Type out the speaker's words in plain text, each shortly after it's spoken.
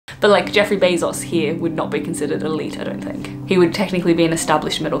But like Jeffrey Bezos here would not be considered elite, I don't think. He would technically be an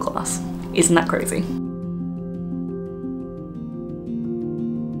established middle class. Isn't that crazy?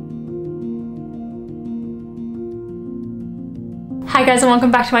 Hi guys and welcome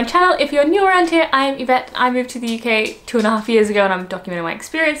back to my channel. If you're new around here, I'm Yvette. I moved to the UK 2.5 years ago and I'm documenting my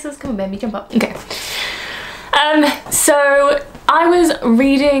experiences. Come on baby, jump up. Okay. So I was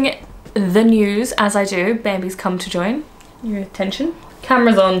reading the news as I do. Bambi's come to join. Your attention.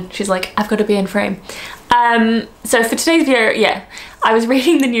 Camera's on. She's like, I've got to be in frame. So for today's video, yeah, I was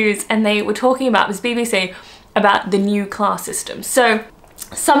reading the news and they were talking about, this BBC, about the new class system. So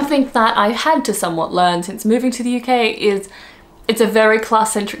something that I've had to somewhat learn since moving to the UK is it's a very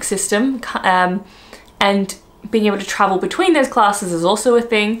class-centric system, and being able to travel between those classes is also a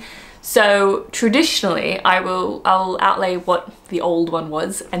thing. So traditionally, I'll outlay what the old one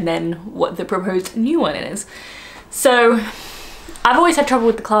was and then what the proposed new one is. So I've always had trouble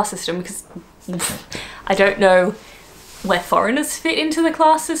with the class system because I don't know where foreigners fit into the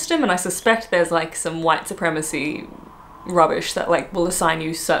class system, and I suspect there's like some white supremacy rubbish that like will assign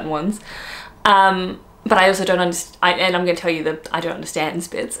you certain ones. But I also don't understand, and I'm going to tell you that I don't understand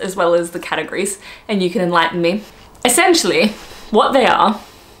bits as well as the categories, and you can enlighten me. Essentially, what they are,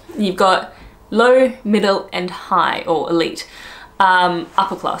 you've got low, middle, and high, or elite.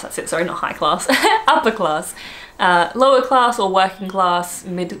 Upper class, that's it, sorry, not high class. Upper class. Lower class or working class,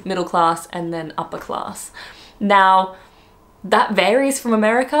 middle class, and then upper class. Now, that varies from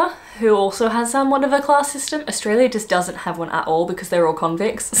America, who also has somewhat of a class system. Australia just doesn't have one at all because they're all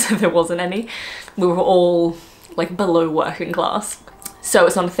convicts, so there wasn't any. We were all like below working class, so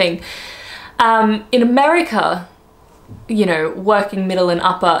it's not a thing. In America, you know, working, middle, and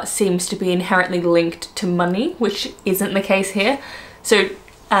upper seems to be inherently linked to money, which isn't the case here. So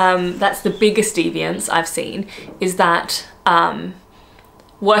that's the biggest deviance I've seen, is that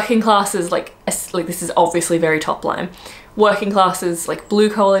working classes, like this is obviously very top line, working classes like blue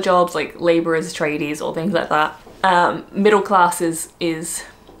collar jobs like labourers, tradies, or things like that. Middle classes is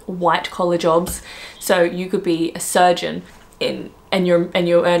white collar jobs, so you could be a surgeon and you're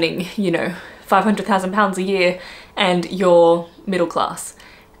earning, you know, £500,000 a year and you're middle class.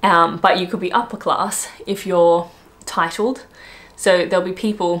 But you could be upper class if you're titled. So there'll be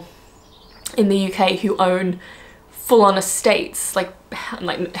people in the UK who own full-on estates, like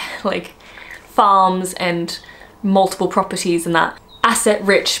farms and multiple properties and that. Asset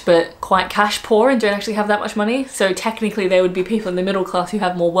rich but quite cash poor and don't actually have that much money. So technically there would be people in the middle class who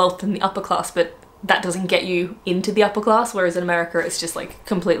have more wealth than the upper class, but that doesn't get you into the upper class, whereas in America it's just like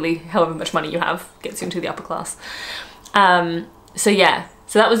completely however much money you have gets you into the upper class. So yeah,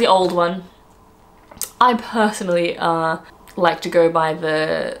 so that was the old one. I personally like to go by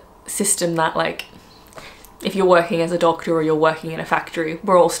the system that, like, if you're working as a doctor or you're working in a factory,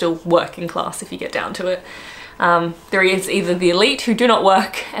 we're all still working class if you get down to it. There is either the elite who do not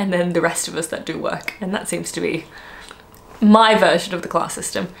work and then the rest of us that do work, and that seems to be my version of the class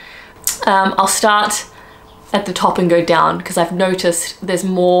system. I'll start at the top and go down because I've noticed there's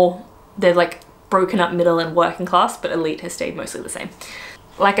more, they've like broken up middle and working class, but elite has stayed mostly the same.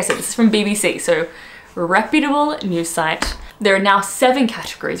 Like I said, this is from BBC, so reputable news site. There are now 7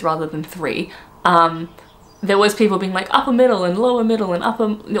 categories rather than 3. There was people being like upper middle and lower middle and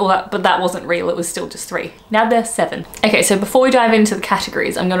upper, all that, but that wasn't real, it was still just 3. Now there's 7. Okay, so before we dive into the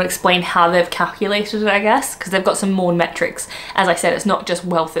categories, I'm going to explain how they've calculated it, I guess, because they've got some more metrics. As I said, it's not just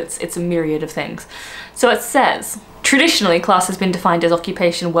wealth, it's a myriad of things. So it says, traditionally, class has been defined as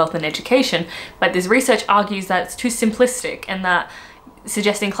occupation, wealth, and education, but this research argues that it's too simplistic and that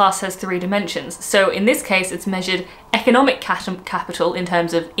suggesting class has 3 dimensions. So in this case, it's measured economic capital in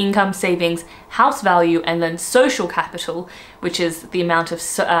terms of income, savings, house value, and then social capital, which is the amount of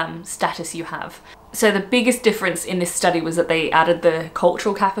status you have. So the biggest difference in this study was that they added the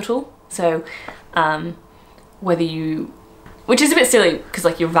cultural capital. So whether you, which is a bit silly because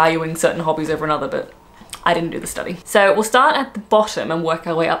like you're valuing certain hobbies over another, but I didn't do the study. So we'll start at the bottom and work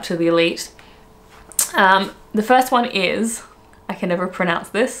our way up to the elite. The first one is, I can never pronounce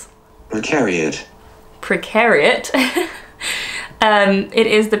this. Precariat. Precariat. It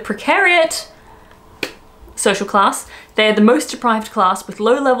is the precariat social class. They're the most deprived class with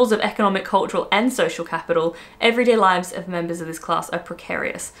low levels of economic, cultural, and social capital. Everyday lives of members of this class are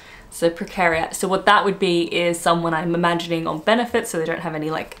precarious. So precariat. So what that would be is someone I'm imagining on benefits, so they don't have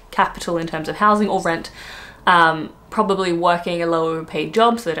any like capital in terms of housing or rent. Probably working a lower paid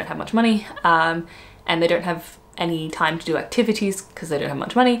job, so they don't have much money. And they don't have any time to do activities because they don't have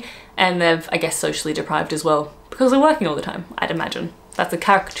much money, and they're, I guess, socially deprived as well because they're working all the time, I'd imagine. That's a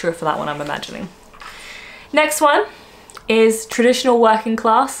caricature for that one I'm imagining. Next one is traditional working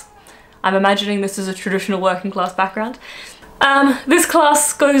class. I'm imagining this is a traditional working class background. This class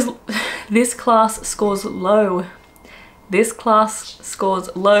scores low. This class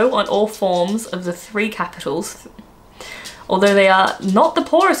scores low on all forms of the 3 capitals. Although they are not the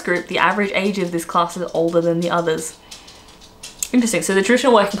poorest group, the average age of this class is older than the others. Interesting, so the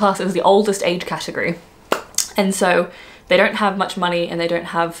traditional working class is the oldest age category. And so they don't have much money and they don't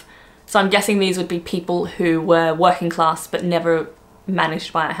have, so I'm guessing these would be people who were working class but never managed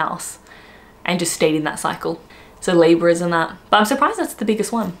to buy a house and just stayed in that cycle. So labourers and that. But I'm surprised that's the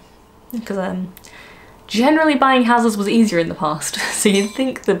biggest one, because generally buying houses was easier in the past. So you'd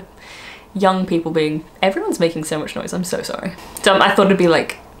think the young people being, everyone's making so much noise, I'm so sorry. So I thought it'd be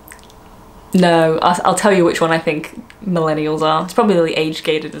like, no, I'll tell you which one I think millennials are. It's probably age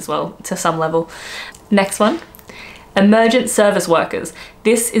gated as well to some level. Next one, emergent service workers.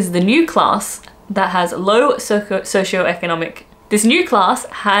 This is the new class that has low socioeconomic. This new class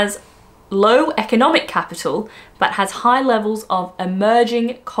has low economic capital, but has high levels of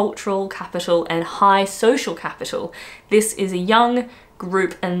emerging cultural capital and high social capital. This is a young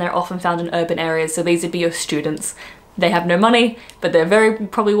group and they're often found in urban areas. So these would be your students. They have no money, but they're very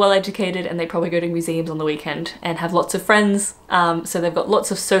probably well educated and they probably go to museums on the weekend and have lots of friends. So they've got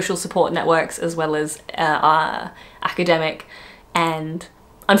lots of social support networks as well as academic, and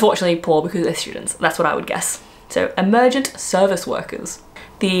unfortunately poor because they're students. That's what I would guess. So emergent service workers.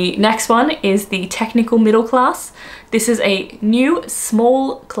 The next one is the technical middle class. This is a new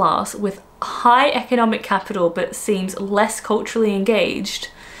small class with high economic capital but seems less culturally engaged.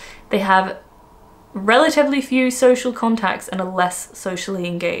 They have relatively few social contacts and are less socially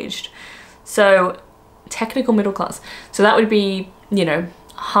engaged. So technical middle class. So that would be, you know,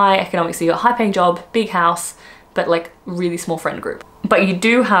 high economics. So you got a high paying job, big house, but like really small friend group. But you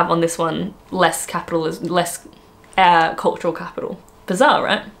do have on this one less capital, less cultural capital. Bizarre,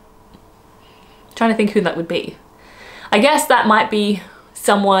 right? Trying to think who that would be. I guess that might be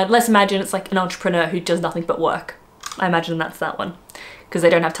someone, let's imagine it's like an entrepreneur who does nothing but work. I imagine that's that one, because they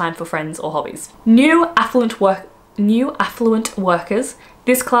don't have time for friends or hobbies. New affluent workers.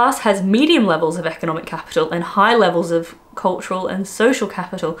 This class has medium levels of economic capital and high levels of cultural and social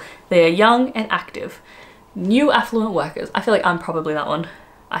capital. They are young and active. New affluent workers. I feel like I'm probably that one.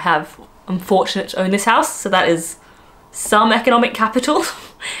 I'm fortunate to own this house, so that is some economic capital.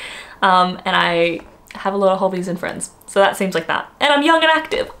 And I have a lot of hobbies and friends, so that seems like that. And I'm young and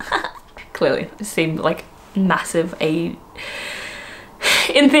active. Clearly, it seemed like massive aid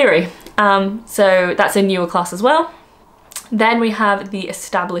in theory. So that's a newer class as well. Then we have the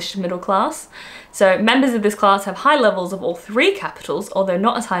established middle class. So members of this class have high levels of all 3 capitals, although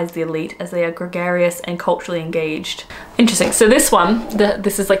not as high as the elite, as they are gregarious and culturally engaged. Interesting. So this one,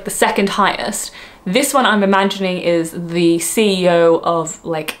 this is like the second highest. This one I'm imagining is the CEO of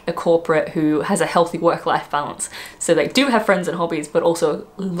like a corporate who has a healthy work-life balance. So they do have friends and hobbies, but also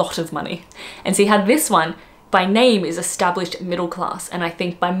a lot of money. And so you had this one, by name is established middle class. And I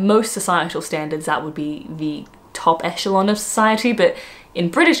think by most societal standards, that would be the top echelon of society. But in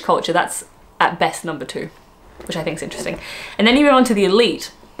British culture, that's at best number 2, which I think is interesting. And then you move on to the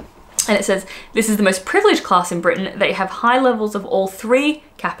elite. And it says, this is the most privileged class in Britain. They have high levels of all 3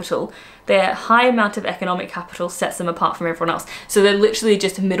 capital. Their high amount of economic capital sets them apart from everyone else. So they're literally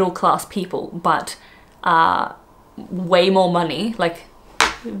just middle class people, but way more money, like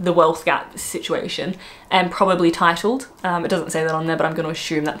the wealth gap situation, and probably titled. It doesn't say that on there, but I'm going to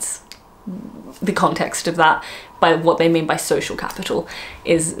assume that's the context of that, by what they mean by social capital,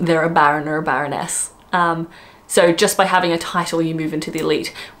 is they're a baron or a baroness. So just by having a title, you move into the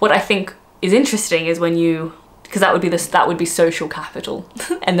elite. What I think is interesting is when you, because that would be social capital,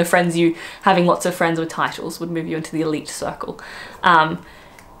 and the friends having lots of friends with titles would move you into the elite circle.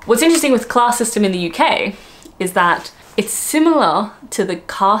 What's interesting with class system in the UK is that it's similar to the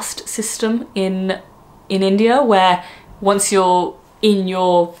caste system in India, where once you're in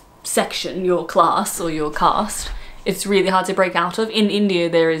your section, your class or your caste, it's really hard to break out of. In India,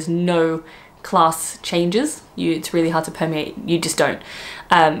 there is no class changes. It's really hard to permeate. You just don't.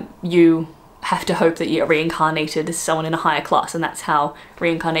 You have to hope that you're reincarnated as someone in a higher class, and that's how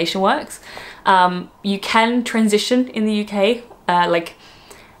reincarnation works. You can transition in the UK, like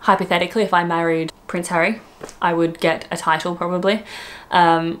hypothetically, if I married Prince Harry, I would get a title probably,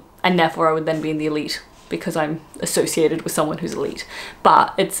 and therefore I would then be in the elite because I'm associated with someone who's elite.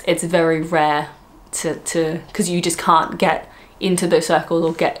 But it's very rare because you just can't get into those circles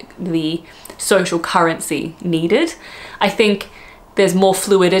or get the social currency needed. I think there's more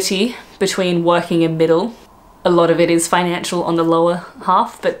fluidity between working and middle. A lot of it is financial on the lower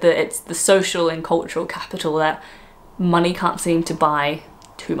half, but it's the social and cultural capital that money can't seem to buy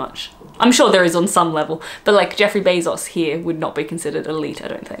too much. I'm sure there is on some level, but like Jeffrey Bezos here would not be considered elite, I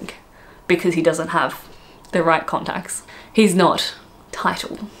don't think, because he doesn't have the right contacts. He's not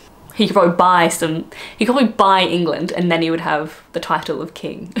titled. He could probably buy England and then he would have the title of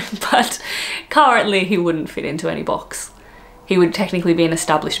king. But currently he wouldn't fit into any box. He would technically be an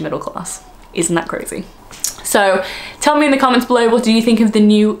established middle class. Isn't that crazy? So tell me in the comments below, what do you think of the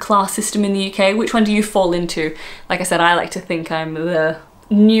new class system in the UK? Which one do you fall into? Like I said, I like to think I'm the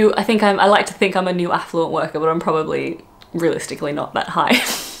new, I like to think I'm a new affluent worker, but I'm probably realistically not that high.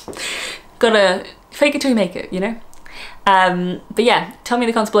 Gotta fake it till you make it, you know? But yeah, tell me in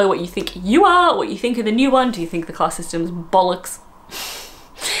the comments below what you think you are, what you think of the new one. Do you think the class system's bollocks?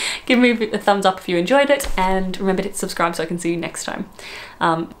 Give me a thumbs up if you enjoyed it, and remember to subscribe so I can see you next time.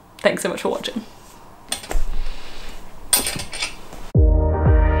 Thanks so much for watching.